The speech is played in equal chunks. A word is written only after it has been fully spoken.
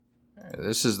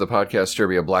This is the Podcast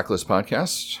Derby Blacklist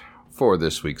podcast for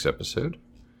this week's episode.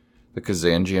 The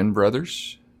Kazanjian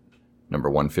Brothers, number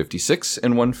 156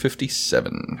 and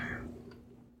 157.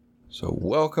 So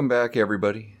welcome back,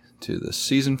 everybody, to the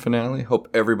season finale. Hope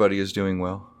everybody is doing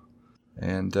well.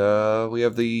 And we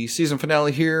have the season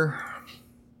finale here.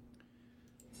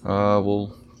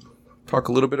 We'll talk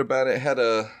a little bit about it. It had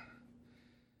a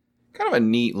kind of a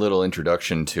neat little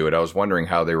introduction to it. I was wondering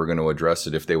how they were going to address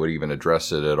it, if they would even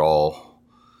address it at all.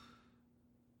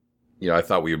 You know, I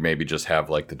thought we would maybe just have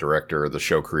like the director or the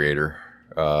show creator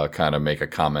kind of make a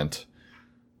comment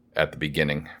at the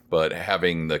beginning, but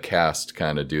having the cast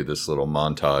kind of do this little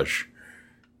montage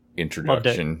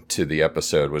introduction to the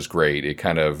episode was great. It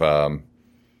kind of,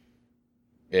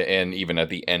 and even at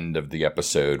the end of the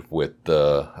episode with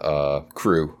the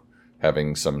crew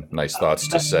having some nice thoughts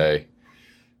to say.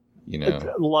 You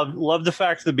know, love the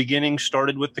fact the beginning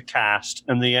started with the cast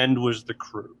and the end was the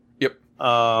crew. Yep.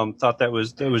 Thought that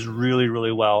was really,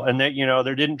 really well. And that, you know,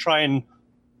 they didn't try and,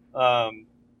 I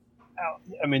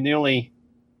mean, the only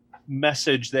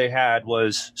message they had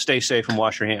was stay safe and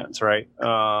wash your hands. Right.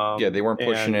 Yeah. They weren't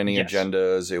pushing any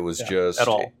agendas. It was just at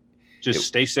all. Just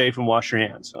stay safe and wash your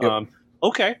hands. Yep.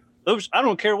 Okay. I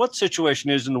don't care what the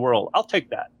situation is in the world. I'll take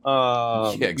that.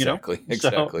 Yeah, exactly. You know?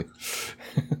 Exactly.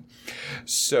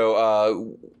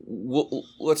 So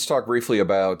let's talk briefly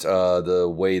about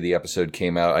the way the episode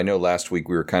came out. I know last week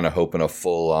we were kind of hoping a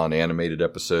full-on animated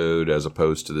episode as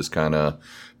opposed to this kind of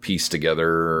pieced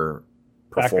together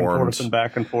performed.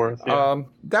 Back and forth. Yeah.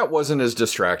 That wasn't as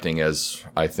distracting as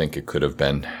I think it could have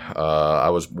been. I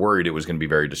was worried it was going to be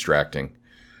very distracting,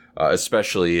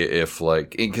 especially if,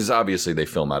 like, because obviously they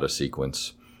film out of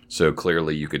sequence. So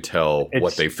clearly you could tell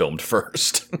what they filmed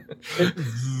first. It's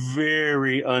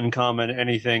very uncommon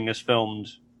anything is filmed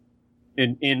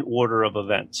in order of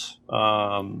events.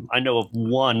 I know of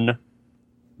one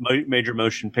major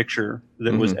motion picture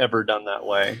that was ever done that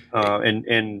way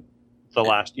in the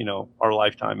last, you know, our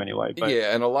lifetime anyway. But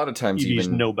yeah, and a lot of times TVs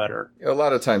know better. A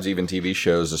lot of times even TV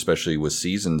shows, especially with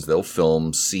seasons, they'll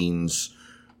film scenes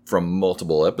from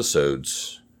multiple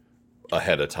episodes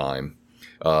ahead of time.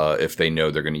 If they know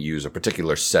they're going to use a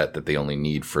particular set that they only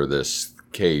need for this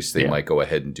case, they might go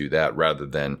ahead and do that rather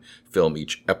than film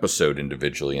each episode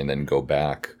individually and then go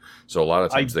back. So a lot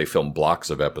of times they film blocks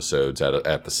of episodes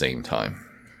at the same time.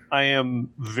 I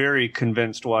am very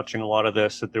convinced watching a lot of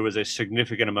this that there was a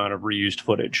significant amount of reused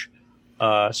footage,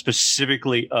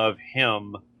 specifically of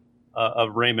him,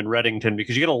 of Raymond Reddington,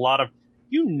 because you get a lot of,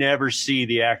 you never see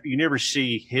the actor, you never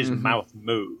see his mouth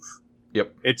move.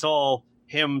 Yep. It's all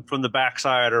him from the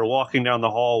backside or walking down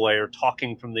the hallway or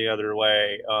talking from the other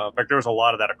way. In fact, there was a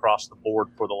lot of that across the board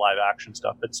for the live action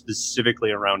stuff, but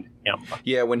specifically around him.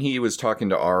 Yeah, when he was talking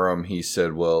to Aram, he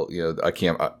said, well, you know, I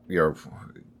can't, you know,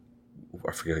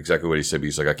 I forget exactly what he said, but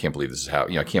he's like, I can't believe this is how,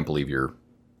 you know, I can't believe you're,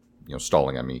 you know,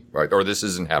 stalling on me, right? Or this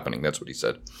isn't happening. That's what he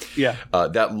said. Yeah.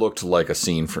 That looked like a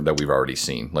scene that we've already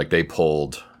seen. Like they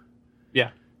pulled.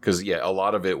 Yeah. Because, yeah, a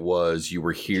lot of it was you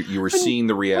were seeing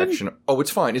the reaction. It's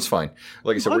fine. It's fine.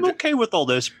 Like I said, I'm okay with all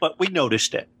this, but we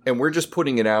noticed it. And we're just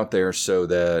putting it out there so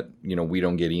that, you know, we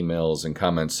don't get emails and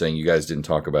comments saying you guys didn't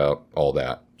talk about all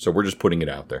that. So we're just putting it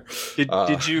out there.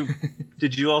 Did you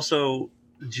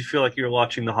feel like you were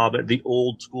watching The Hobbit, the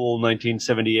old school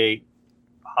 1978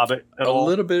 Hobbit at all? A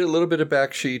little bit of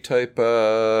Bakshi type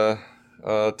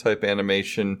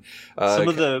animation.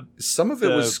 Some of it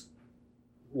was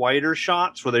wider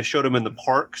shots where they showed him in the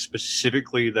park,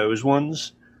 specifically those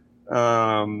ones.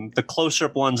 The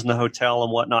close-up ones in the hotel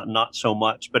and whatnot, not so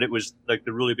much, but it was like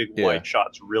the really big wide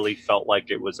shots really felt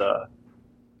like it was a...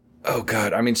 Oh,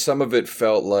 God. I mean, some of it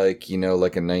felt like, you know,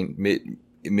 like a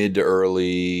mid to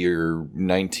early or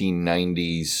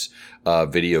 1990s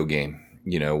video game.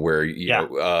 You know, where, you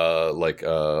know, like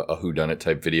a whodunit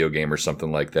type video game or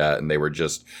something like that. And they were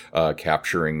just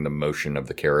capturing the motion of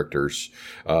the characters.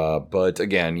 But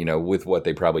again, you know, with what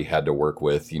they probably had to work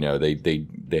with, you know, they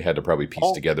had to probably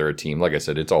piece together a team. Like I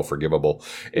said, it's all forgivable.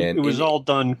 And it was all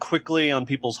done quickly on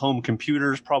people's home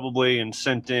computers probably and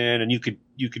sent in. And you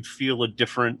could feel a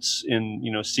difference in,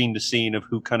 you know, scene to scene of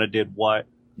who kind of did what.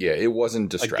 Yeah, it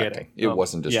wasn't distracting. It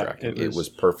wasn't distracting. It was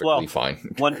perfectly fine.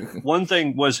 One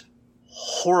thing was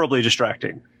horribly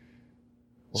distracting.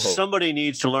 Whoa. Somebody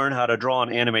needs to learn how to draw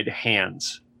and animate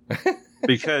hands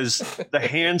because the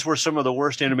hands were some of the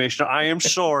worst animation. I am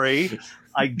sorry.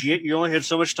 I get you only had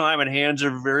so much time and hands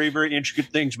are very, very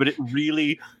intricate things, but it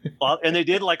really, and they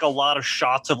did like a lot of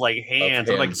shots of like hands.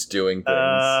 Of hands doing things.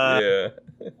 Yeah.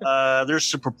 There's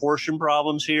some proportion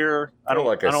problems here. I don't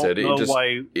know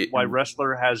why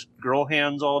Wrestler has girl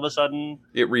hands all of a sudden.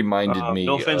 It reminded me.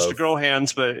 No offense to girl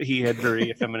hands, but he had very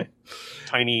effeminate,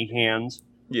 tiny hands.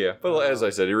 Yeah, but as I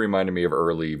said, it reminded me of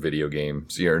early video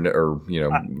games, or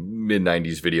mid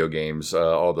 '90s video games.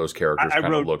 All those characters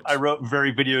kind of looked. I wrote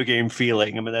very video game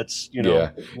feeling. I mean, that's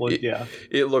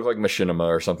It looked like Machinima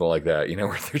or something like that. Where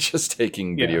they're just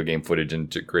taking video game footage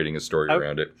and creating a story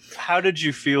around it. How did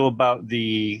you feel about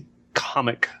the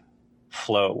comic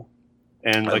flow?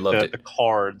 And the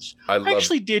cards. I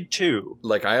actually did too.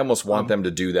 Like, I almost want them to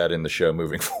do that in the show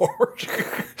moving forward.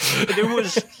 There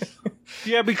was,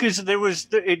 because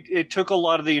it took a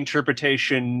lot of the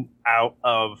interpretation out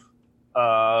of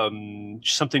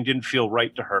something didn't feel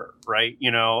right to her, right?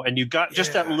 And you got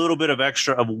just that little bit of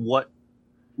extra of what,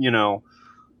 the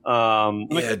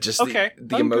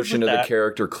emotion of the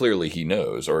character. Clearly he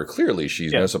knows, or clearly she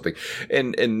knows something.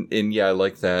 And I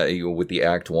like that with the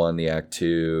Act 1, the Act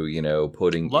 2,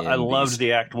 putting I loved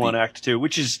the Act 1, Act 2,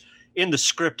 which is in the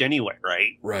script anyway,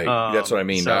 right? Right. That's what I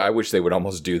mean. So, I wish they would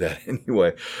almost do that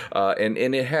anyway. And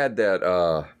it had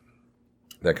that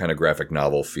kind of graphic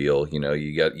novel feel.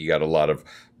 You got a lot of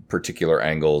particular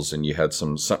angles, and you had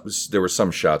there were some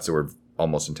shots that were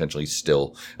almost intentionally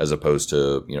still, as opposed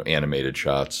to animated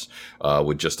shots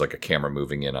with just like a camera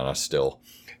moving in on a still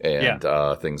and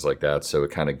things like that. So it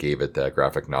kind of gave it that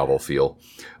graphic novel feel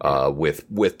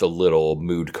with the little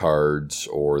mood cards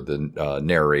or the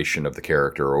narration of the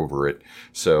character over it.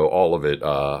 So all of it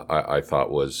I thought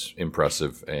was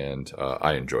impressive, and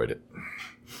I enjoyed it.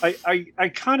 I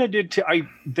kind of did too.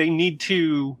 They need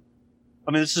to.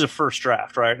 I mean, this is a first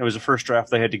draft, right? It was a first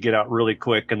draft they had to get out really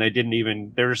quick, and they didn't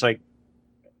even. There's like.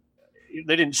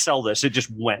 They didn't sell this; it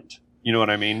just went. You know what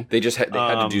I mean? They just had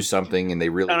to do something, and they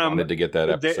really wanted to get that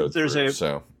episode through.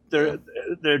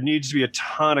 There needs to be a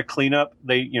ton of cleanup.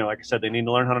 They, like I said, they need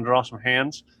to learn how to draw some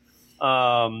hands,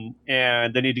 and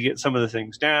they need to get some of the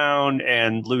things down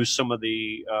and lose some of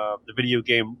the video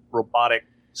game robotic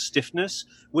stiffness,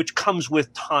 which comes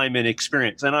with time and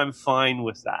experience, and I'm fine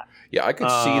with that. Yeah, I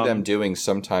could see them doing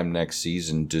sometime next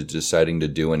season deciding to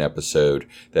do an episode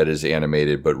that is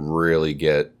animated, but really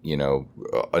get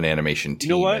an animation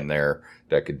team in there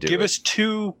that could do give us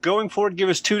 2 going forward. Give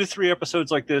us 2 to 3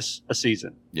 episodes like this a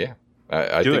season. Yeah.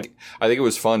 I think it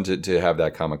was fun to have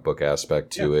that comic book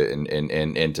aspect to it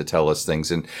and to tell us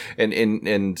things and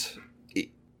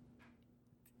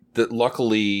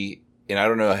luckily. And I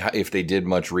don't know if they did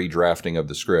much redrafting of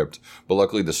the script, but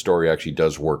luckily the story actually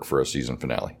does work for a season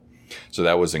finale. So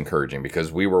that was encouraging,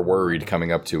 because we were worried coming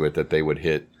up to it that they would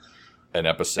hit an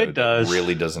episode that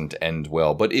really doesn't end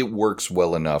well. But it works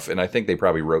well enough. And I think they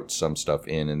probably wrote some stuff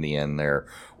in the end there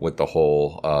with the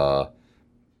whole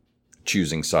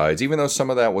choosing sides, even though some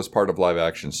of that was part of live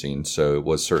action scenes. So it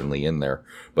was certainly in there.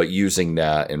 But using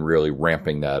that and really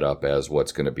ramping that up as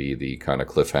what's going to be the kind of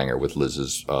cliffhanger with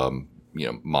Liz's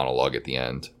monologue at the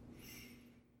end.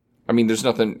 I mean, there's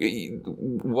nothing.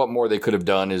 What more they could have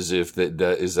done is that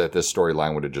this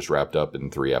storyline would have just wrapped up in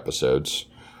 3 episodes.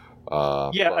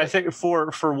 I think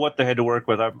for what they had to work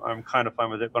with, I'm kind of fine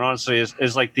with it. But honestly,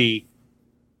 is like the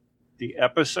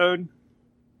episode.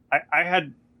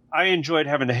 I enjoyed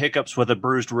having the hiccups with a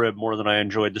bruised rib more than I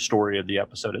enjoyed the story of the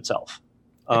episode itself.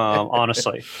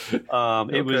 Honestly,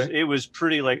 it was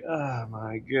pretty like, oh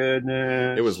my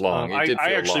goodness. It was long. It did feel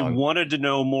I actually long. wanted to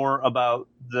know more about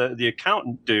the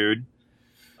accountant dude.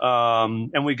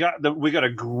 And we got a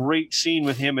great scene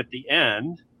with him at the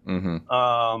end.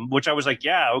 Mm-hmm. Which I was like,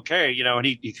 yeah, okay. And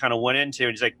he kind of went into,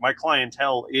 and he's like, my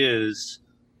clientele is,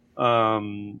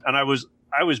 and I was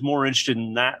more interested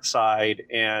in that side,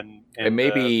 and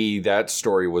maybe that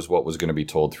story was what was going to be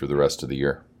told through the rest of the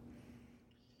year.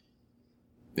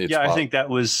 I think there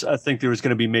was going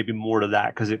to be maybe more to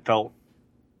that, because it felt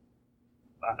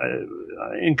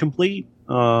incomplete.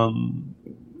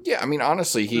 Yeah, I mean,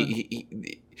 honestly,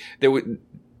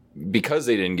 because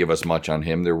they didn't give us much on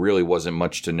him, there really wasn't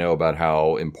much to know about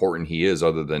how important he is,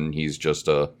 other than he's just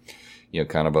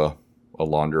kind of a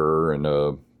launderer and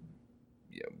a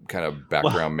kind of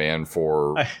background man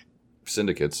for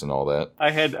syndicates and all that.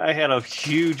 I had a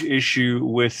huge issue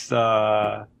with.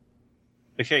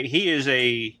 Okay,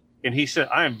 and he said,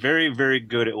 I am very, very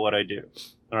good at what I do.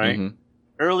 All right. Mm-hmm.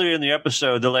 Earlier in the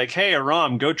episode, they're like, hey,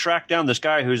 Aram, go track down this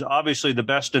guy who's obviously the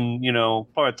best in,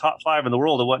 probably top 5 in the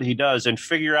world at what he does, and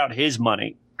figure out his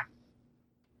money.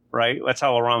 Right? That's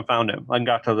how Aram found him and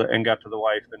got to the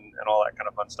wife and all that kind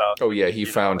of fun stuff. Oh yeah, he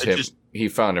found him. He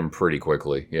found him pretty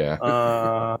quickly.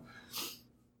 Yeah.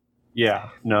 Yeah,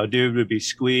 no, dude would be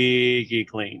squeaky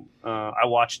clean. I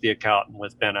watched The Accountant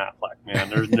with Ben Affleck, man.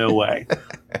 There's no way.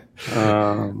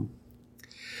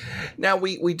 Now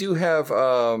we do have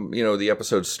the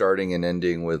episode starting and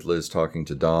ending with Liz talking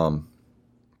to Dom,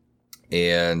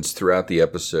 and throughout the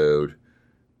episode,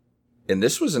 and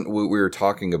this wasn't what we were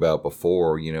talking about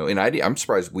before, and I'm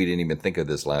surprised we didn't even think of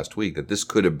this last week, that this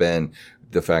could have been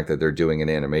the fact that they're doing an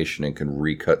animation and can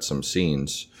recut some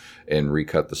scenes and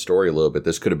recut the story a little bit.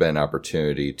 This could have been an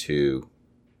opportunity to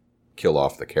kill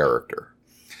off the character.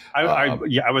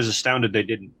 I was astounded they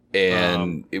didn't.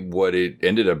 And what it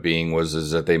ended up being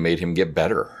is that they made him get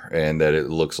better, and that it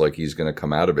looks like he's going to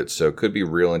come out of it. So it could be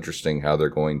real interesting how they're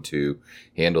going to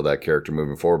handle that character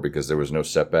moving forward, because there was no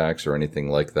setbacks or anything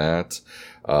like that.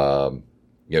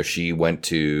 She went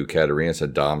to Katerina and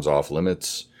said Dom's off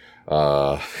limits.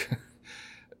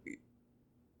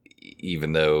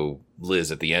 Even though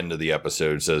Liz at the end of the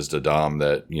episode says to Dom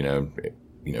that,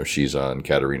 she's on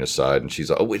Katerina's side, and she's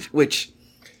which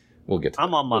we'll get to that.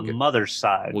 I'm on my mother's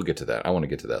side. We'll get to that. I want to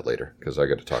get to that later because I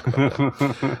got to talk about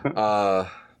that.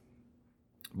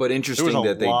 But interesting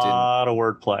that they didn't. A lot of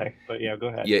wordplay. But yeah, go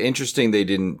ahead. Yeah, interesting they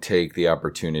didn't take the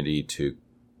opportunity to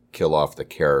kill off the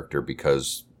character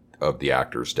because of the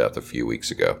actor's death a few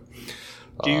weeks ago.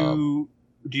 Do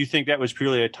you think that was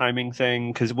purely a timing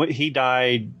thing? Because he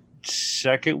died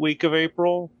second week of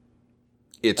April.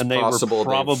 It's and possible. They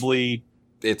were probably.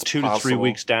 It's 2 to 3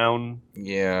 weeks down.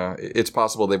 Yeah, it's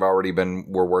possible they've already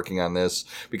were working on this,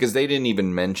 because they didn't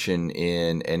even mention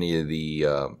in any of the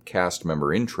cast member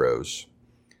intros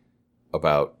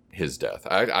about his death.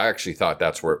 I actually thought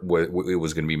that's where it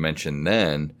was going to be mentioned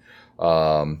then.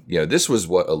 This was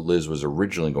what Liz was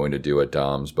originally going to do at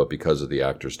Dom's, but because of the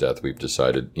actor's death, we've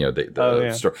decided,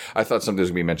 story. I thought something was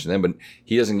going to be mentioned then, but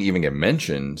he doesn't even get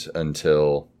mentioned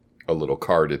until a little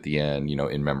card at the end,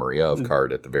 in memory of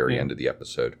card at the very end of the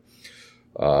episode.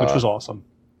 Which was awesome.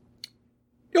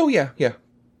 Oh, yeah.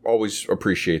 Always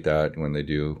appreciate that when they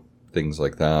do things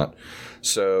like that.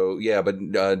 So, yeah, but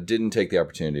didn't take the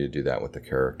opportunity to do that with the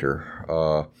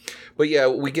character. But, yeah,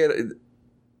 we get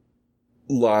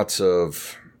lots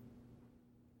of,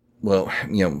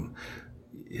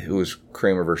 it was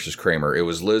Kramer versus Kramer. It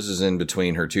was Liz is in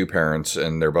between her two parents,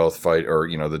 and they're both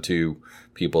the two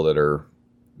people that are,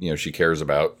 she cares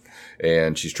about,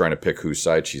 and she's trying to pick whose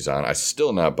side she's on. I'm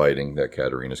still not biting that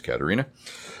Katerina's Katerina.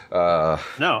 No,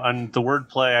 and the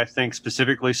wordplay, I think,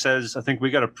 specifically says, I think we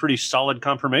got a pretty solid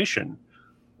confirmation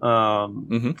from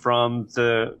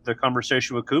the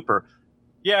conversation with Cooper.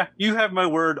 Yeah, you have my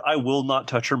word. I will not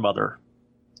touch her mother.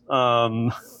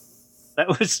 That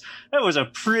was a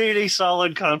pretty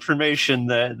solid confirmation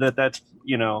that's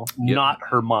not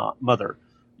her mother.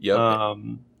 Yep.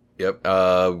 Yep.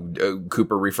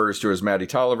 Cooper refers to her as Maddie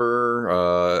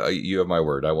Tolliver. You have my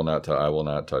word. I will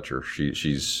not touch her.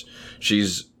 She's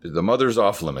the mother's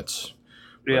off limits.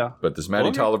 Yeah. But this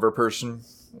Maddie Tolliver person,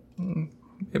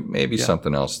 it may be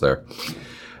something else there.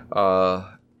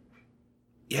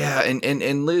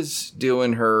 And Liz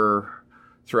doing her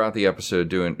throughout the episode,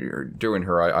 doing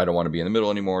her, I don't want to be in the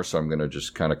middle anymore, so I'm going to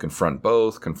just kind of confront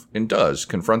both,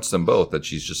 confronts them both, that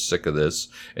she's just sick of this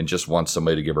and just wants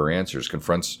somebody to give her answers,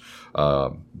 confronts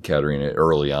Katerina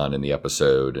early on in the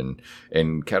episode,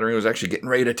 and Katerina was actually getting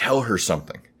ready to tell her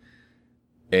something,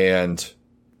 and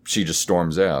she just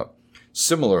storms out.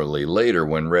 Similarly, later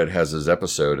when Red has his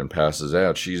episode and passes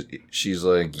out, she's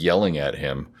like yelling at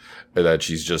him that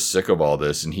she's just sick of all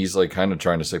this, and he's like kind of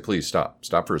trying to say, please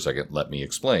stop for a second, let me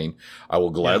explain. I will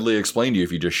gladly explain to you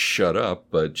if you just shut up,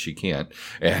 but she can't.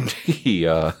 And he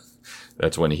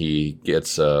that's when he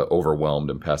gets overwhelmed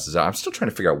and passes out. I'm still trying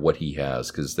to figure out what he has,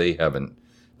 because they haven't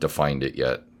defined it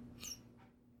yet,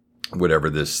 whatever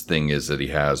this thing is that he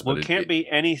has. Well, it can't be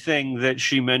anything that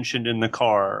she mentioned in the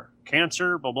car.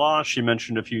 Cancer, blah, blah. She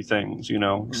mentioned a few things,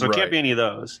 So it can't be any of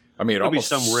those. I mean, it'll be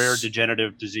some rare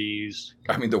degenerative disease.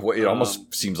 I mean, the way it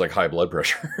almost seems like high blood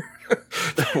pressure.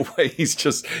 The way he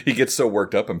gets so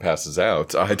worked up and passes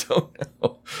out. I don't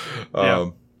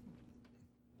know.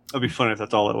 It'd be funny if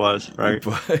that's all it was, right?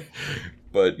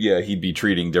 But yeah, he'd be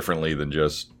treating differently than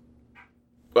just.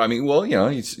 I mean, well,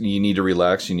 you need to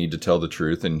relax. You need to tell the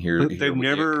truth, and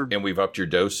we've upped your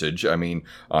dosage. I mean,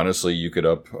 honestly, you could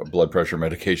up blood pressure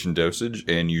medication dosage,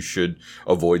 and you should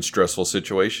avoid stressful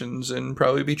situations and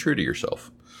probably be true to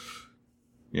yourself.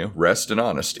 Rest and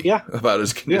honesty about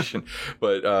his condition. Yeah.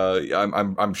 But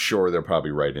I'm sure they'll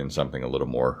probably write in something a little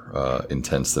more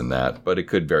intense than that. But it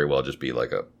could very well just be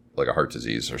like a heart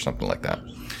disease or something like that.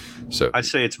 So I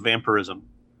say it's vampirism.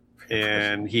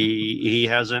 And he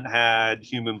hasn't had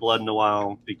human blood in a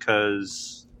while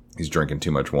because he's drinking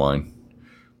too much wine.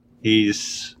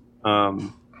 He's Gregory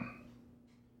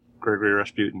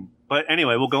Rasputin. But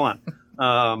anyway, we'll go on.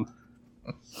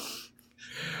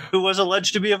 who was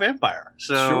alleged to be a vampire.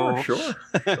 So Sure.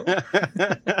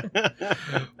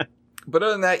 But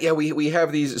other than that, yeah, we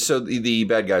have these. So the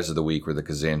bad guys of the week were the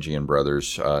Kazanjian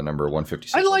brothers, number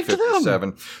 156, I liked 157.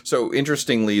 them. So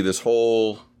interestingly, this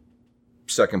whole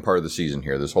second part of the season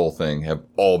here, this whole thing have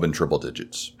all been triple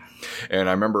digits. And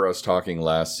I remember us talking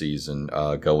last season,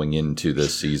 going into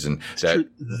this season, that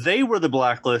they were the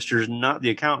blacklisters, not the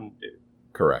accountant dude.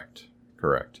 Correct.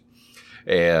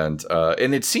 And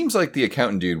it seems like the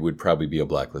accountant dude would probably be a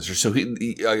blacklister. So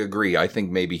I agree. I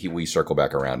think maybe we circle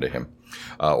back around to him,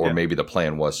 or maybe the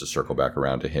plan was to circle back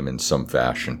around to him in some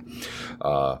fashion.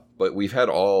 But we've had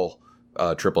all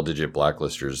triple-digit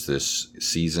blacklisters this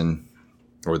season,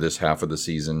 or this half of the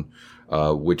season,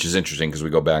 which is interesting because we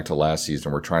go back to last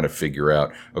season. We're trying to figure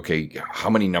out, okay, how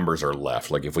many numbers are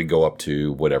left? Like if we go up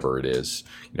to whatever it is,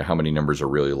 how many numbers are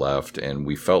really left? And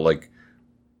we felt like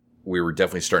we were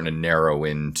definitely starting to narrow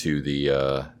into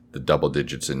the double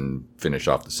digits and finish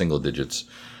off the single digits,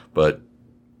 but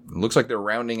it looks like they're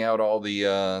rounding out all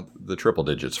the triple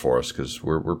digits for us because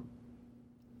we're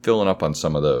filling up on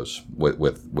some of those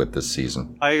with this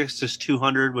season. Highest is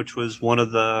 200, which was one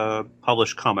of the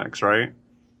published comics, right?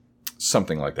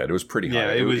 Something like that. It was pretty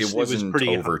high. Yeah, it wasn't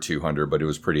pretty over 200, but it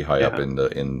was pretty high up in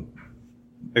like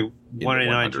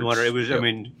 189, 200. It was, Yep. I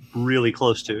mean, really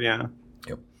close to, yeah.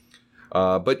 Yep.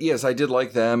 But yes, I did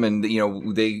like them, and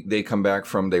they come back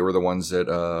from. They were the ones that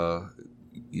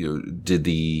did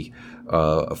the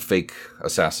fake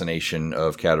assassination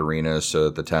of Katerina, so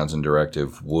that the Townsend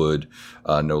Directive would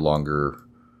no longer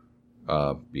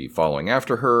be following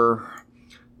after her.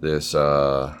 This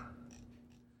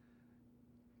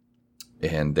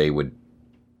and they would,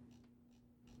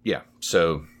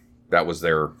 So that was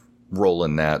their role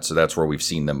in that. So that's where we've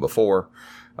seen them before.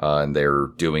 And they're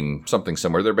doing something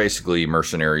similar. They're basically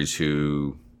mercenaries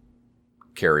who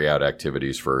carry out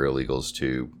activities for illegals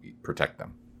to protect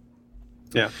them.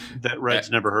 Yeah, that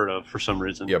Red's never heard of for some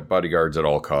reason. Yeah, bodyguards at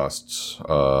all costs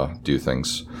do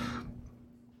things.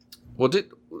 Well,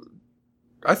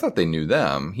 I thought they knew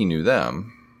them. He knew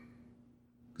them.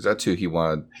 Because that's who he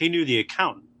wanted. He knew the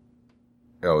accountant.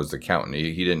 Oh, it was the accountant.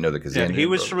 He didn't know the Kazanjian. Yeah, he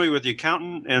was familiar with the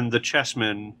accountant and the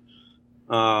chessman.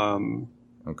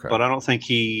 Okay. But I don't think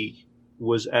he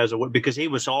was because he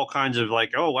was all kinds of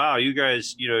like, oh wow, you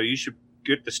guys, you should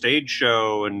get the stage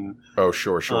show and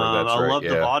sure, that's right. I love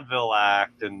the vaudeville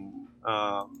act and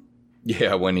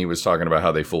when he was talking about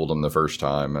how they fooled him the first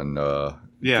time and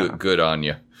good on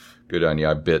you,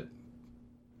 I bit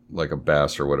like a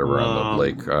bass or whatever on the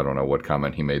lake. I don't know what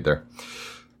comment he made there.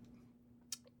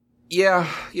 Yeah,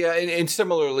 and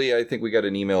similarly, I think we got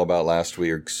an email about last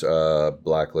week's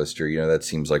Blacklister. That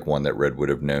seems like one that Red would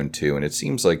have known too, and it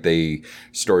seems like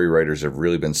story writers have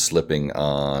really been slipping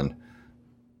on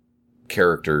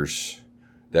characters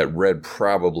that Red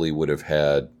probably would have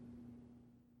had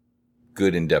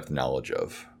good in-depth knowledge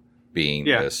of, being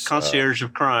this concierge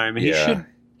of crime.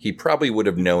 He probably would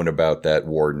have known about that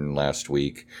warden last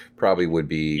week. Probably would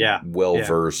be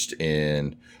well-versed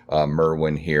in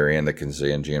Merwin here and the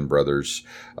Kazanjian brothers.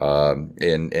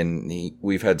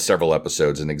 We've had several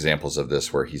episodes and examples of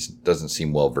this where he doesn't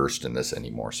seem well-versed in this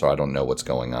anymore. So I don't know what's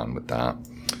going on with that.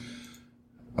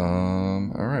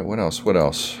 All right, what else?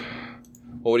 Well,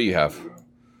 what do you have?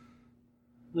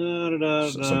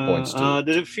 Some points too.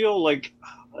 Did it feel like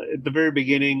at the very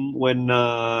beginning when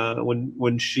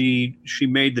she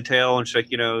made the tale and she's like,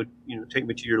 take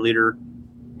me to your leader.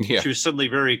 Yeah. She was suddenly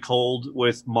very cold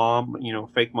with mom,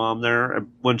 fake mom there.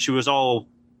 When she was all,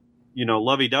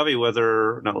 lovey-dovey with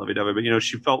her, not lovey-dovey, but,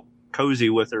 she felt cozy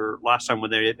with her last time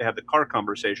when they had the car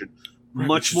conversation. Right,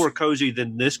 much more cozy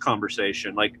than this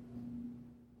conversation. Like,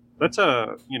 that's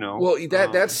Well,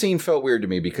 that scene felt weird to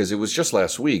me because it was just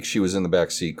last week. She was in the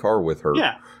backseat car with her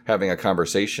having a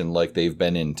conversation like they've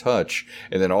been in touch.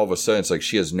 And then all of a sudden it's like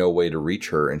she has no way to reach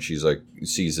her. And she's like,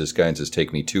 sees this guy and says,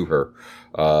 take me to her.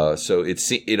 So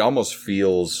it almost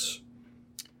feels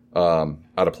out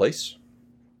of place.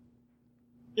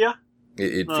 Yeah.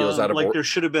 It feels out of order. Like there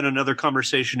should have been another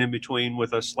conversation in between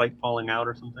with a slight falling out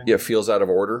or something. Yeah, it feels out of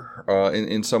order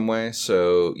in some way.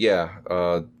 So,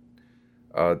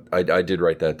 I did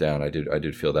write that down. I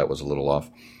did feel that was a little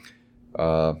off.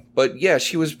 But yeah,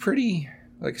 she was pretty,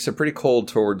 like I said, pretty cold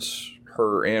towards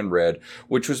her and Red,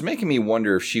 which was making me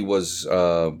wonder if she was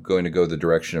going to go the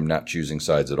direction of not choosing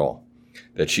sides at all.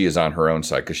 That she is on her own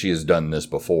side because she has done this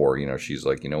before. She's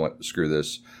like, you know what, screw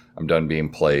this. I'm done being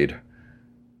played.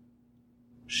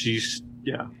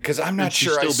 Because I'm not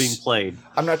sure she's still being played.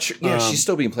 I'm not sure. Yeah, she's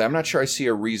still being played. I'm not sure I see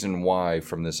a reason why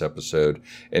from this episode,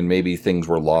 and maybe things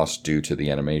were lost due to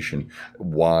the animation,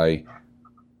 why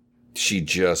she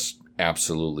just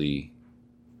absolutely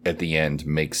at the end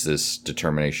makes this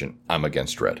determination. I'm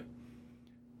against Red.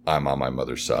 I'm on my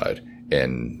mother's side.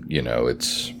 And,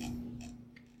 it's...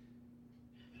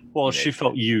 Well, she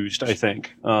felt used, I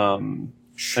think.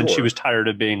 Sure. And she was tired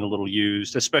of being a little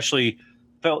used, especially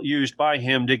felt used by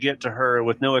him to get to her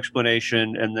with no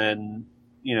explanation. And then,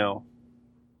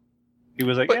 he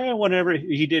was like, whatever.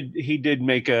 He did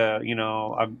make a,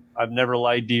 I've never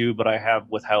lied to you, but I have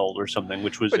withheld or something,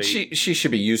 which was. But she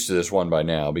should be used to this one by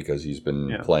now because he's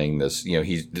been playing this.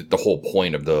 He's the whole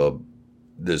point of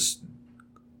this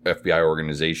FBI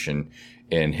organization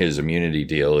and his immunity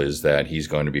deal is that he's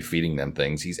going to be feeding them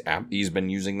things. He's been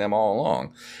using them all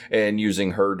along, and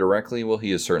using her directly. Well,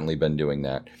 he has certainly been doing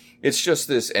that. It's just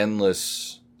this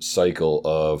endless cycle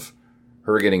of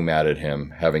her getting mad at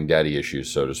him, having daddy issues,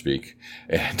 so to speak,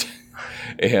 and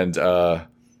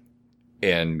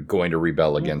going to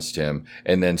rebel against him,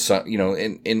 and then some,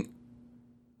 in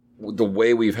the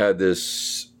way we've had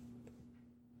this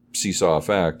seesaw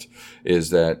effect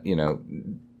is that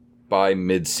by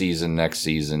mid-season next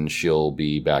season she'll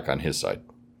be back on his side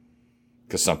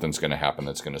because something's going to happen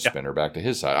that's going to spin her back to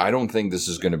his side. I don't think this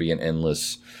is going to be an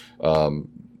endless.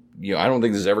 I don't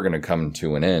think this is ever going to come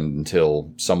to an end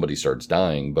until somebody starts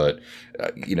dying. But,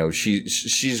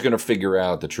 she's going to figure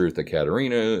out the truth that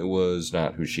Katarina was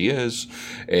not who she is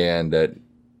and that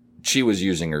she was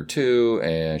using her too,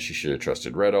 and she should have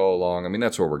trusted Red all along. I mean,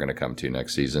 that's what we're going to come to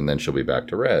next season. Then she'll be back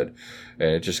to Red.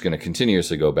 And it's just going to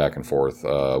continuously go back and forth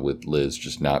with Liz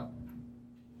just not,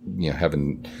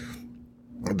 having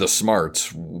the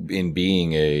smarts in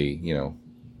being a,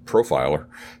 profiler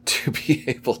to be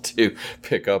able to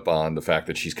pick up on the fact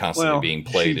that she's constantly being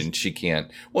played and she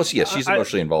can't. Well, she's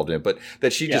emotionally involved in it, but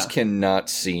that she just cannot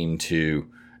seem to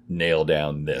nail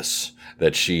down this,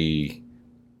 that she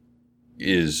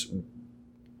is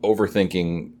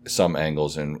overthinking some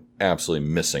angles and absolutely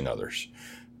missing others.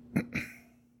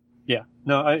 Yeah.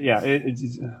 No.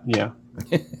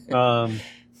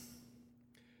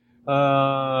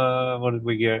 What did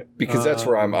we get? Because that's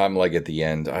where I'm like at the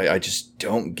end. I just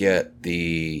don't get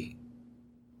the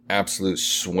absolute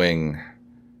swing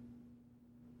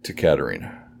to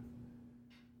Katarina.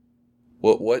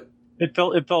 What? It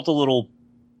felt a little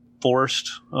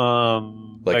forced. I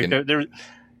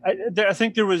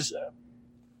think there was.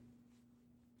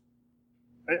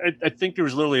 I think there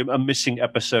was literally a missing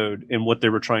episode in what they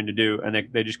were trying to do, and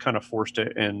they just kind of forced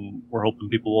it, and we're hoping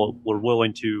people were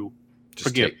willing to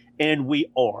forgive. And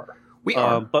we are.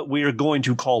 But we are going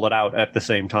to call it out at the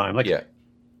same time.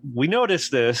 We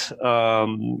noticed this.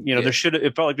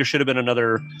 It felt like there should have been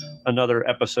another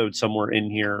episode somewhere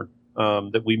in here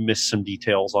that we missed some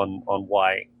details on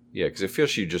why. Yeah, because I feel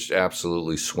she just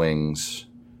absolutely swings.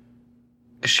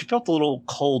 She felt a little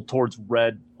cold towards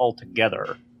Red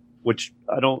altogether, which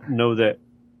I don't know that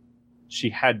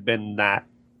she had been that.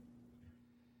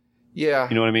 Yeah.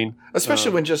 You know what I mean?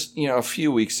 Especially when just, a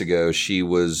few weeks ago, she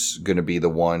was going to be the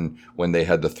one when they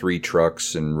had the 3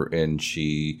 trucks and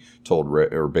she told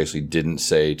Red, or basically didn't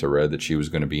say to Red that she was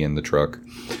going to be in the truck.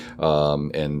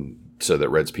 And so that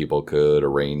Red's people could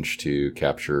arrange to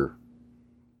capture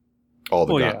all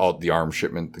the arms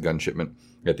shipment, the gun shipment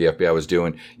that the FBI was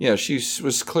doing. She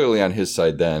was clearly on his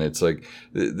side then. It's like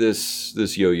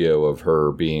this yo-yo of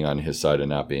her being on his side and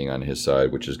not being on his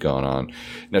side, which has gone on.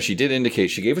 Now, she did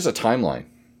indicate, she gave us a timeline.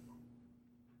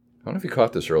 I don't know if you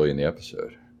caught this early in the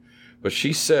episode, but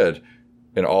she said,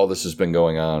 and all this has been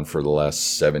going on for the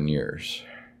last 7 years.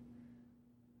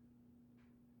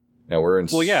 Now we're in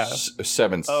 7th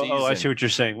season. Oh, I see what you're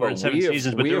saying. We're in 7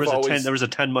 seasons, but there was a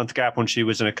 10-month gap when she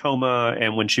was in a coma,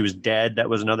 and when she was dead, that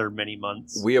was another many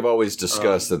months. We have always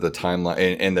discussed that the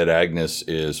timeline and that Agnes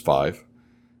is 5.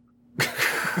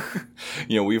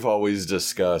 We've always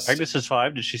discussed Agnes is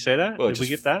 5. Did she say that? Did we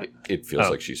get that? It feels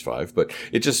like she's 5, but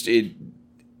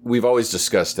we've always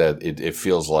discussed that it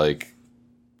feels like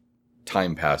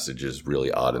time passage is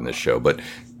really odd in this show, but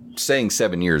saying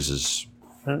 7 years is.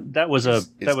 Is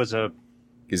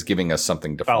giving us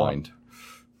something defined.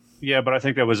 Yeah, but I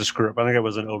think that was a screw up. I think that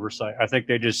was an oversight. I think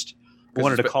they just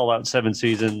wanted to call out 7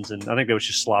 seasons, and I think that was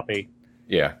just sloppy.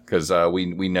 Yeah, because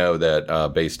we know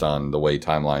that based on the way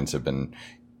timelines have been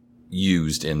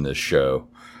used in this show,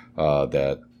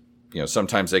 that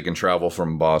sometimes they can travel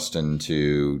from Boston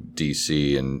to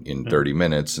DC in 30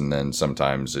 minutes, and then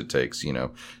sometimes it takes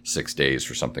 6 days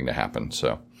for something to happen.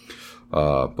 So.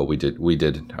 But I did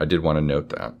want to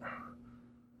note that.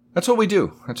 That's what we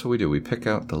do. We pick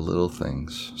out the little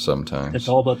things sometimes. It's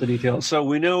all about the details. So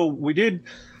we know we did.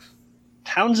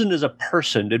 Townsend is a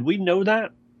person. Did we know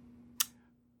that?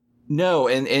 No,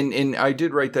 and I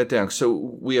did write that down. So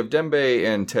we have Dembe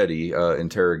and Teddy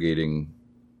interrogating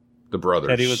The brothers.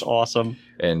 Teddy was awesome.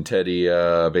 And Teddy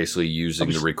basically using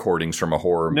the recordings from a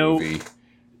horror movie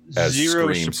as zero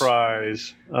screams.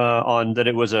 Surprise on that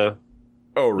it was a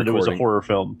that it was a horror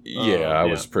film. Yeah, I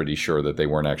was pretty sure that they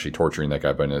weren't actually torturing that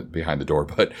guy behind the door.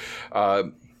 But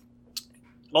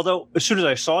although as soon as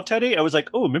I saw Teddy, I was like,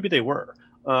 oh, maybe they were.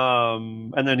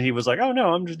 And then he was like, "Oh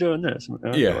no, I'm just doing this."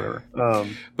 Yeah.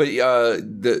 But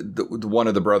the one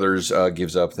of the brothers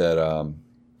gives up that,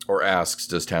 or asks,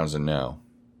 "Does Townsend know?"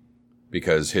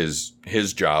 Because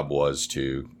his job was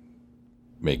to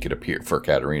make it appear for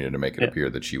Katerina to make it appear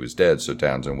that she was dead, so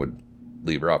Townsend would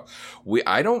leave her off.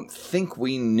 I don't think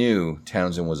we knew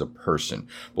Townsend was a person,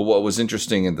 but what was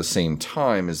interesting at the same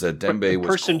time is that Dembe was a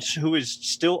person who is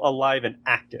still alive and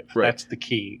active. Right. That's the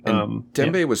key. And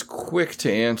Dembe was quick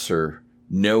to answer,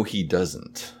 "No, he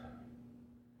doesn't."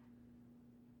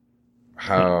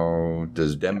 How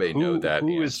does Dembe know that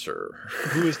answer?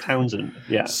 Who is Townsend?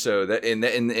 Yeah. So that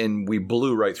and we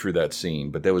blew right through that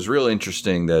scene, but that was real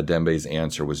interesting that Dembe's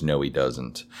answer was no, he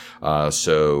doesn't.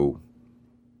 So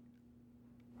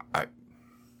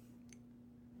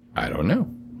I don't know.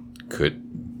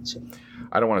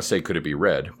 I don't want to say could it be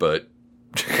Red, but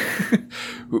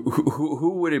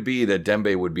who would it be that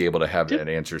Dembe would be able to have that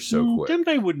answer so quick?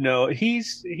 Dembe would know.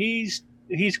 He's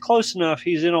close enough.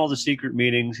 He's in all the secret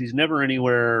meetings. He's never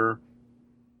anywhere.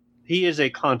 He is a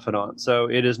confidant, so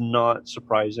it is not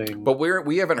surprising. But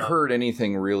we haven't heard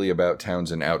anything really about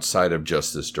Townsend outside of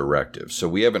just this directive. So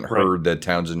we haven't heard that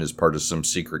Townsend is part of some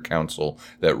secret council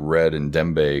that Red and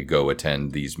Dembe go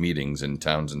attend these meetings, and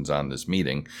Townsend's on this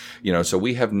meeting. So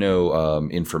we have no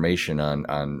information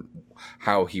on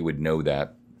how he would know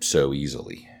that so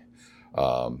easily.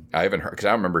 I haven't heard, because I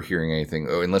don't remember hearing anything,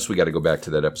 unless we got to go back to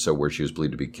that episode where she was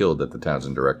believed to be killed, that the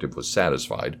Townsend directive was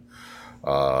satisfied.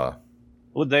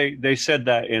 Well, they said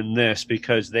that in this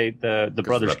because the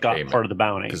brothers got payment, part of the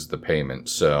bounty because of the payment.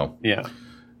 So yeah.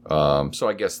 So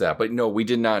I guess that, but no, we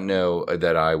did not know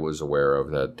that I was aware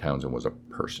of that Townsend was a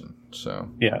person. So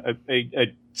yeah,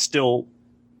 a still.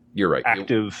 You're right.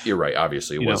 Active. You're right.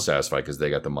 Obviously, it was satisfied because they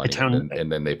got the money,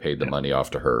 and then they paid the money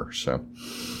off to her. So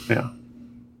yeah.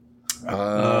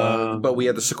 But we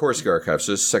had the Sikorsky archive,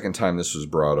 so this is the second time this was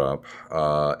brought up,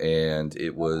 and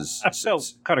it was. I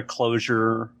felt kind of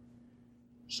closure.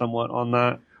 Somewhat on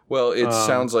that. Well, it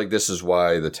sounds like this is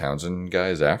why the Townsend guy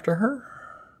is after her.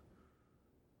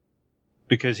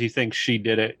 Because he thinks she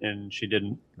did it and she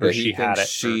didn't. Or she had it.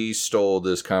 She stole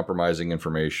this compromising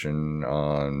information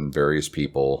on various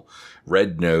people.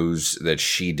 Red knows that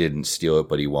she didn't steal it,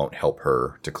 but he won't help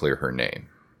her to clear her name.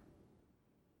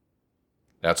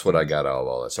 That's what I got out of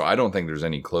all that. So I don't think there's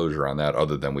any closure on that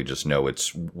other than we just know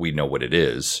we know what it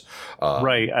is.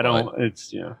 Right.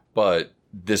 But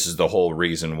this is the whole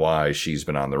reason why she's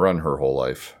been on the run her whole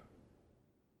life.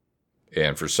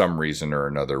 And for some reason or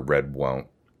another, Red won't.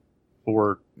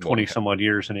 For 20 some odd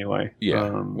years anyway.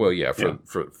 Yeah.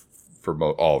 For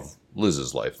all of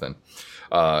Liz's life then.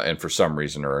 And for some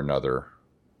reason or another,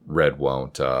 Red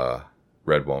won't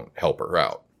help her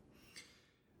out.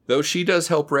 Though she does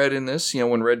help Red in this,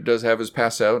 when Red does have his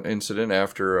pass out incident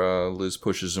after Liz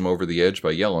pushes him over the edge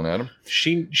by yelling at him.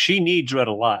 She needs Red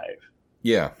alive.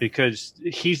 Yeah. Because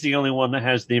he's the only one that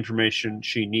has the information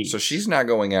she needs. So she's not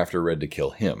going after Red to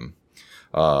kill him.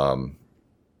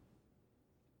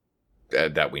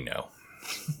 That we know.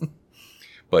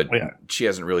 But she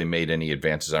hasn't really made any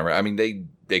advances on Red. I mean,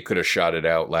 they could have shot it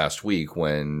out last week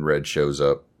when Red shows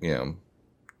up, in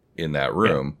that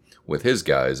room with his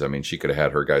guys. I mean, she could have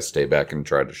had her guys stay back and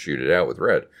try to shoot it out with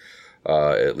Red.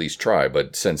 At least try.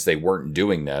 But since they weren't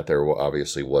doing that, there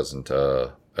obviously wasn't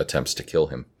attempts to kill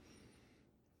him.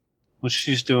 Well,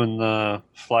 she's doing the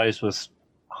flies with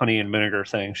honey and vinegar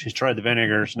thing. She's tried the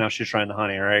vinegars, now she's trying the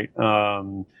honey, right?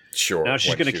 Sure. Now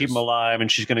she's going to keep him alive,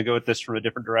 and she's going to go at this from a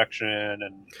different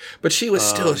direction. But she was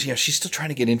still, she's still trying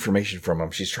to get information from him.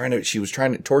 She was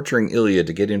torturing Ilya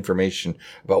to get information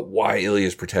about why Ilya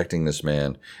is protecting this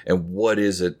man and what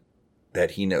is it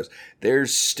that he knows.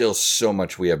 There's still so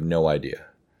much we have no idea.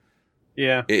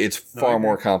 Yeah, it's far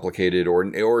more complicated,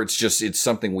 or it's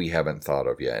something we haven't thought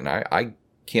of yet, and I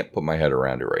can't put my head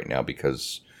around it right now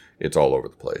because it's all over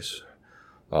the place.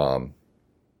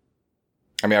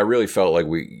 I mean, I really felt like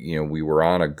we were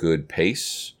on a good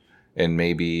pace, and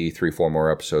maybe 3-4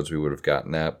 more episodes we would have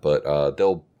gotten that. But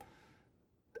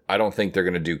I don't think they're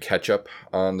going to do catch up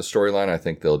on the storyline. I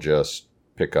think they'll just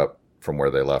pick up from where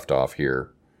they left off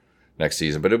here next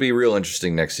season. But it'll be real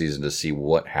interesting next season to see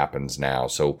what happens now.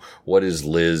 So what is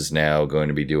Liz now going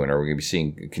to be doing? Are we going to be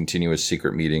seeing continuous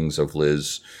secret meetings of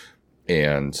Liz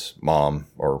and Mom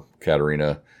or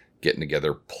Katerina getting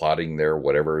together, plotting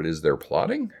whatever it is they're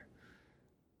plotting?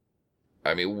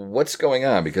 I mean, what's going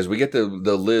on? Because we get the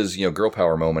Liz, girl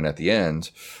power moment at the end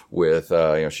with,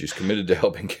 she's committed to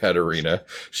helping Katarina.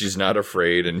 She's not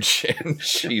afraid and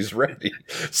she's ready.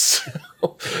 So,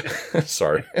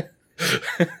 sorry.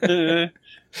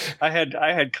 I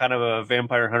had kind of a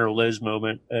Vampire Hunter Liz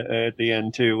moment at the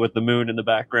end too, with the moon in the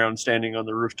background, standing on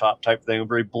the rooftop type thing,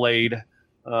 very Blade.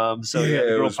 The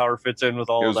girl power fits in with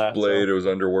all of that. It was Blade. So. It was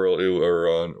Underworld.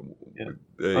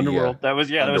 Underworld. That was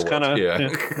that was kind of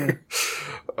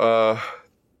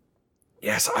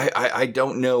Yes, I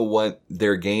don't know what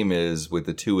their game is with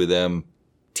the two of them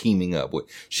teaming up.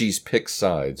 She's picked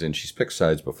sides, and she's picked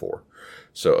sides before.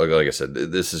 So, like I said,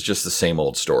 this is just the same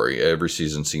old story. Every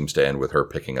season seems to end with her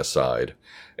picking a side,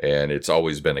 and it's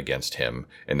always been against him.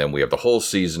 And then we have the whole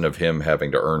season of him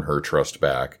having to earn her trust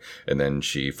back. And then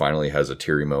she finally has a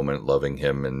teary moment loving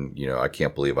him. And, I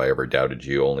can't believe I ever doubted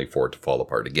you, only for it to fall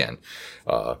apart again.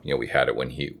 We had it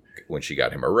when she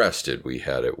got him arrested. We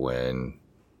had it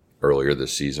earlier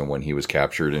this season when he was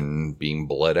captured and being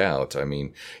bled out. I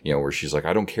mean, where she's like,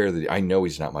 I don't care that I know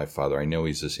he's not my father. I know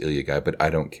he's this Ilya guy, but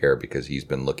I don't care because he's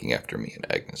been looking after me and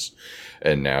Agnes.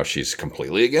 And now she's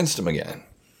completely against him again.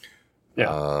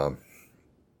 Yeah.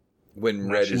 When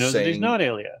now Red she is knows saying, that he's not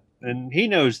Ilya, and he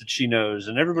knows that she knows,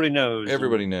 and everybody knows.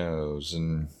 Everybody knows.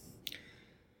 And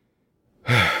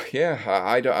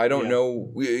I don't know.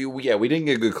 We didn't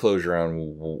get good closure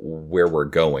on where we're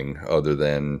going other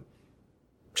than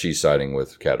she's siding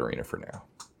with Katarina for now.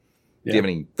 Do you have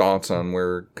any thoughts on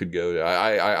where it could go?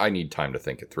 I need time to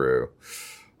think it through.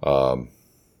 I'm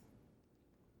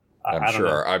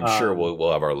sure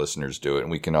we'll have our listeners do it, and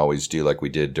we can always do like we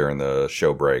did during the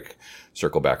show break,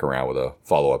 circle back around with a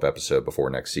follow-up episode before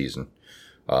next season.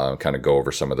 Kind of go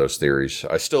over some of those theories.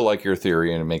 I still like your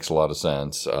theory, and it makes a lot of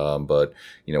sense. But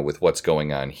with what's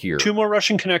going on here, 2 more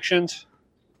Russian connections.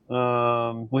 We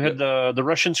had the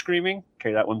Russian screaming.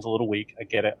 Okay, that one's a little weak. I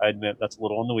get it. I admit that's a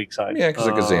little on the weak side. Yeah, because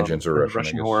the Kazanjians are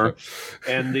Russian horror.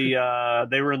 And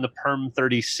they were in the Perm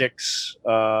 36,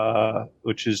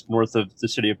 which is north of the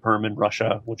city of Perm in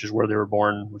Russia, which is where they were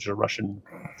born, which is a Russian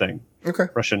thing. Okay.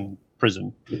 Russian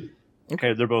prison.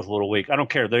 Okay, they're both a little weak. I don't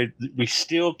care. We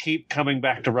still keep coming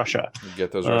back to Russia. You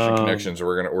get those Russian connections.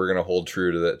 We're gonna hold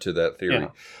true to that theory.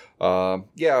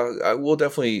 We'll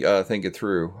definitely think it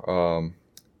through.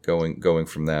 Going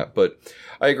from that, but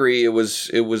I agree. It was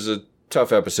a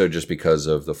tough episode just because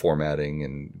of the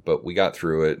formatting, but we got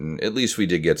through it, and at least we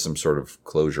did get some sort of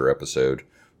closure episode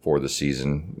for the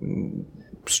season.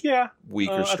 Yeah,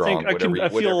 weak or strong,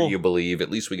 whatever you believe.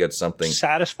 At least we got something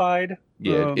satisfied.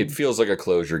 Yeah, it feels like a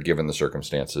closure given the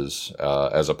circumstances,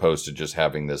 as opposed to just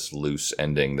having this loose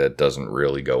ending that doesn't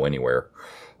really go anywhere.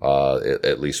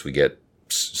 At least we get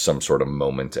some sort of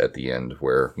moment at the end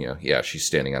where she's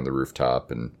standing on the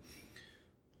rooftop and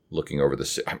looking over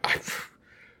the.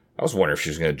 I was wondering if she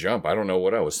was going to jump. I don't know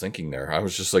what I was thinking there. I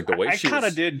was just like the way I kind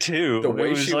of did too. The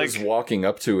way she was walking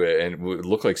up to it and it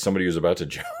looked like somebody was about to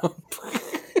jump.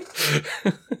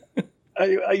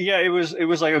 It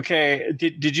was like, okay.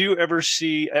 Did you ever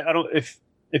see? I don't if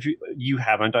you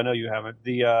haven't. I know you haven't.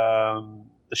 The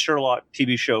Sherlock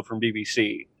TV show from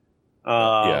BBC.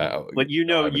 But you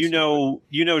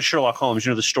know Sherlock Holmes,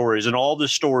 the stories, and all the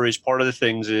stories, part of the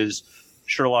things is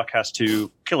Sherlock has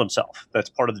to kill himself. That's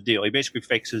part of the deal. He basically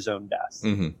fakes his own death.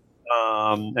 Mm-hmm.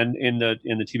 And in the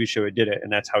TV show, he did it,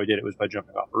 and that's how he did it, was by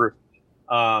jumping off a roof.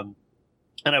 And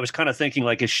I was kind of thinking,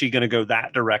 like, is she going to go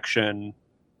that direction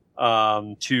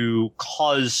to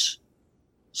cause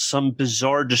some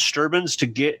bizarre disturbance to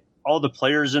get all the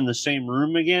players in the same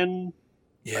room again?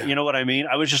 Yeah. You know what I mean?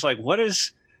 I was just like, what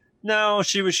is... No,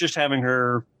 she was just having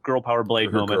her girl power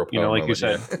blade moment, you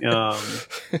said.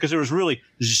 Because there was really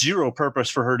zero purpose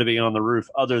for her to be on the roof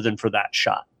other than for that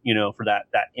shot, for that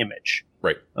image.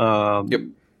 Right. Yep.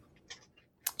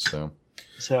 So,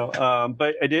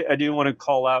 but I do want to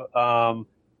call out,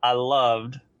 I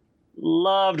loved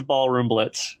Ballroom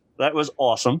Blitz. That was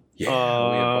awesome. Yeah,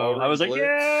 I was like,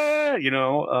 yeah,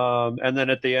 and then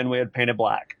at the end we had Painted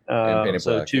Black.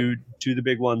 Black, two the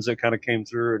big ones that kind of came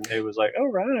through, and it was like, all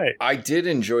right. I did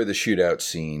enjoy the shootout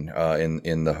scene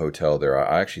in the hotel there.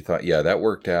 I actually thought, that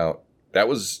worked out. That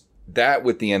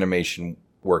with the animation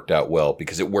worked out well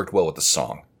because it worked well with the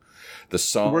song. The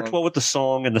song it worked well with the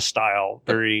song and the style.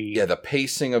 The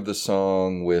pacing of the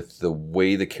song with the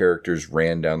way the characters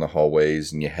ran down the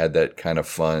hallways, and you had that kind of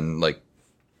fun, like,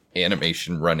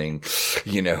 animation running,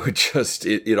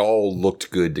 it all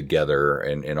looked good together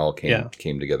and all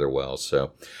came together well.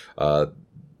 So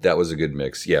that was a good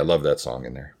mix. I love that song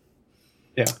in there.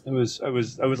 I was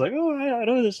like, oh, I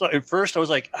know this. At first I was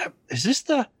like, I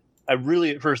really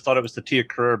at first thought it was the Tia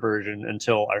Carrere version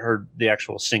until I heard the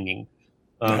actual singing.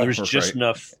 There's just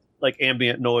enough like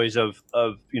ambient noise of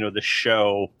the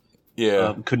show.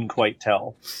 Yeah, couldn't quite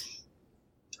tell.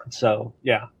 So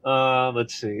yeah,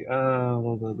 let's see.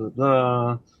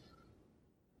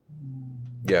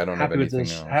 Yeah, I don't have anything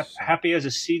else. Happy as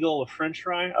a seagull, a French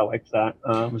fry. I liked that.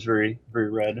 It was very, very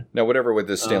red. Now, whatever with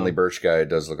this Stanley Birch guy, it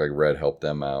does look like Red helped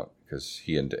them out because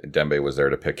he and Dembe was there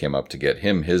to pick him up to get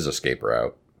him his escape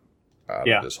route out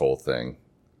of this whole thing.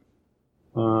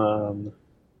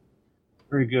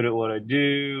 Very good at what I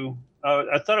do.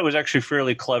 I thought it was actually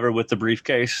fairly clever with the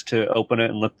briefcase to open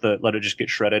it and let it just get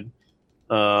shredded.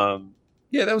 Yeah,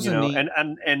 that was neat.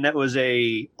 And that was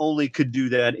only could do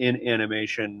that in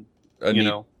animation. A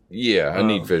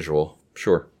neat visual.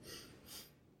 Sure.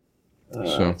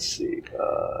 Let's see.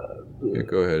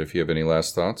 Go ahead if you have any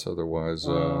last thoughts. Otherwise,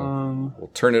 we'll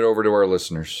turn it over to our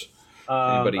listeners.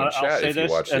 Anybody in chat, if you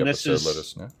watch the episode, let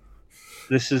us know.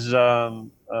 This is,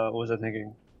 what was I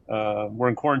thinking? We're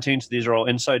in quarantine, so these are all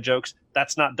inside jokes.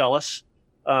 That's not Dulles.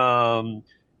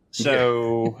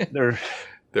 So there.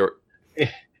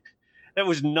 That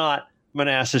was not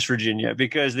Manassas, Virginia,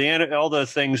 because all the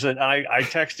things that I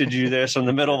texted you this in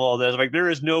the middle of all this, like there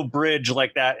is no bridge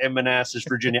like that in Manassas,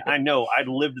 Virginia. I know, I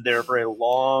lived there for a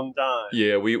long time.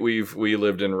 Yeah, we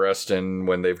lived in Reston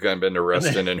when they've been to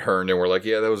Reston and Herndon. We're like,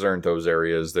 yeah, those aren't those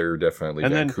areas. They're definitely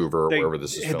Vancouver or wherever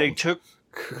this is filmed.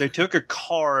 They took a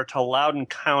car to Loudoun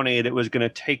County that was going to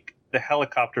take the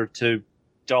helicopter to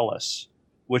Dulles,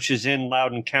 which is in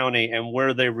Loudoun County, and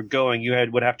where they were going,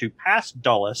 would have to pass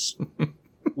Dulles.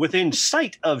 Within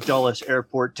sight of Dulles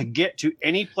Airport to get to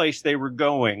any place they were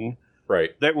going, right?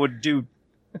 That would do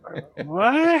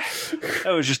what?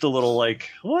 That was just a little like,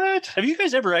 what? Have you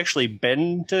guys ever actually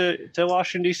been to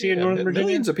Washington D.C. and Northern Virginia?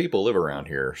 Millions of people live around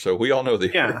here, so we all know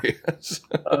the areas.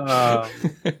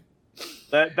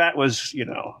 That was,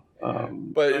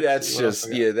 but that's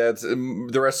just that's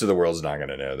the rest of the world's not going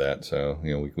to know that. So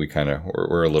we kind of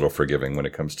we're a little forgiving when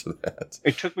it comes to that.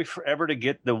 It took me forever to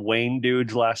get the Wayne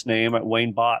dude's last name.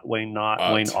 Wayne Bott, Wayne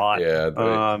Not, Wayne Ott. Yeah.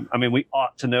 I mean, we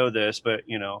ought to know this, but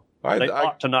they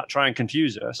ought to not try and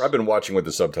confuse us. I've been watching with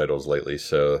the subtitles lately,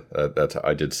 so that's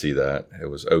I did see that it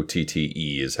was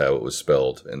OTTE is how it was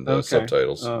spelled in the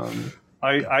subtitles.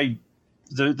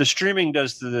 The streaming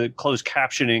does the closed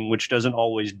captioning, which doesn't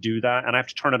always do that, and I have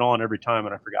to turn it on every time,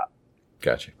 and I forgot.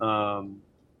 Gotcha.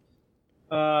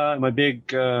 My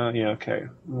big okay.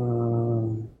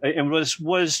 And was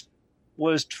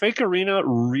Fake Arena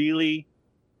really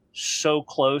so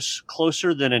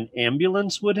closer than an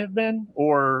ambulance would have been,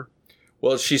 or?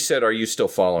 Well, she said, "Are you still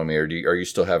following me, or are you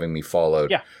still having me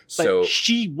followed?" Yeah. So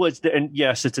she was, and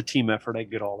yes, it's a team effort. I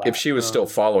get all that. If she was still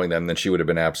following them, then she would have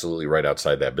been absolutely right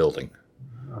outside that building.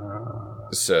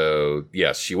 So,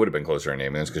 yes, she would have been closer in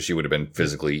ambulance because she would have been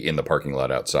physically in the parking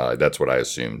lot outside. That's what I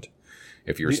assumed.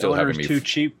 If you were still having me... too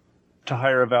cheap to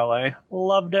hire a valet.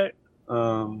 Loved it.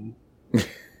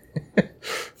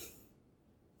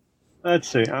 Let's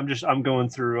see. I'm going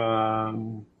through...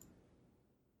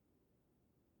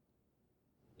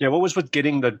 what was with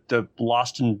getting the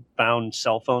lost and found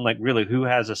cell phone? Like, really, who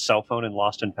has a cell phone and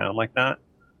lost and found like that?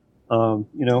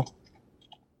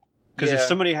 Because if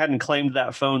somebody hadn't claimed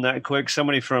that phone that quick,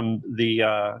 somebody from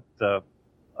the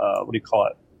what do you call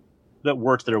it, that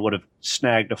worked there would have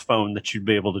snagged a phone that you'd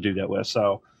be able to do that with.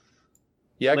 So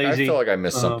yeah, I feel like I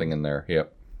missed something in there.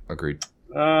 Yep, agreed.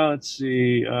 Let's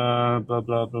see, blah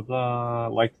blah blah blah.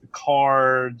 Like the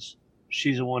cards,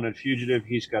 she's a wanted fugitive.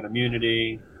 He's got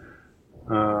immunity.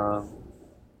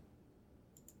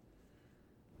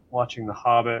 Watching The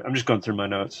Hobbit. I'm just going through my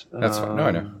notes. That's fine. No,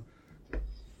 I know.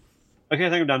 Okay, I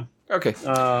think I'm done. Okay.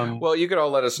 Well, you could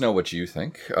all let us know what you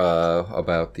think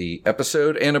about the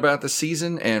episode and about the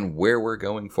season and where we're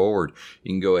going forward.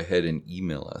 You can go ahead and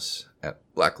email us at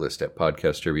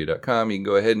blacklist@podcastderbia.com. You can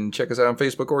go ahead and check us out on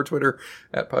Facebook or Twitter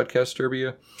at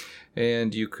podcastderbia.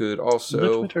 And you could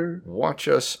also watch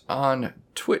us on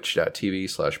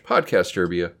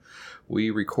twitch.tv/podcastderbia. We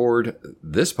record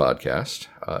this podcast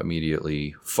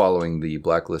immediately following the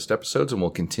Blacklist episodes, and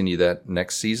we'll continue that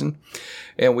next season.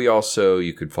 And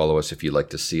you could follow us if you'd like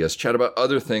to see us chat about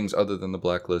other things other than the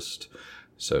Blacklist.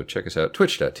 So check us out,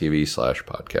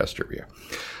 twitch.tv/podcastderbia.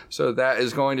 So that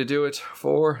is going to do it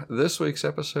for this week's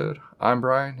episode. I'm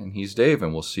Brian, and he's Dave,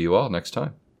 and we'll see you all next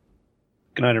time.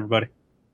 Good night, everybody.